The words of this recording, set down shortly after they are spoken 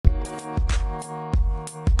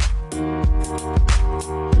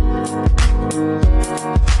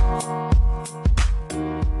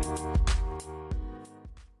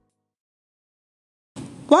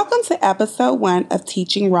to episode 1 of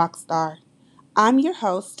Teaching Rockstar. I'm your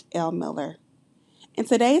host, Elle Miller. In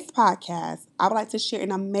today's podcast, I would like to share an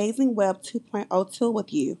amazing Web 2.0 tool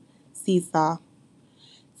with you, Seesaw.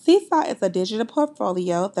 Seesaw is a digital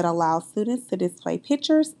portfolio that allows students to display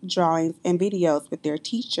pictures, drawings, and videos with their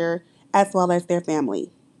teacher as well as their family.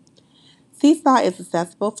 Seesaw is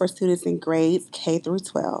accessible for students in grades K through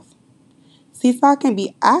 12. Seesaw can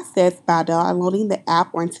be accessed by downloading the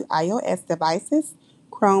app onto iOS devices,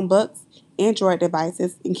 Chromebooks, Android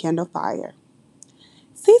devices, and Kindle Fire.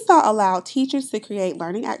 Seesaw allows teachers to create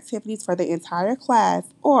learning activities for the entire class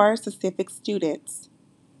or specific students.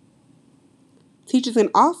 Teachers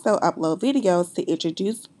can also upload videos to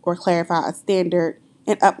introduce or clarify a standard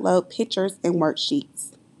and upload pictures and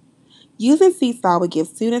worksheets. Using Seesaw will give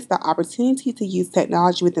students the opportunity to use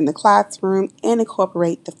technology within the classroom and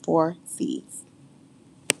incorporate the 4 C's.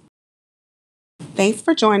 Thanks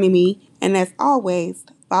for joining me, and as always,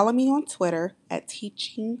 follow me on Twitter at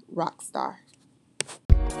Teaching Rockstar.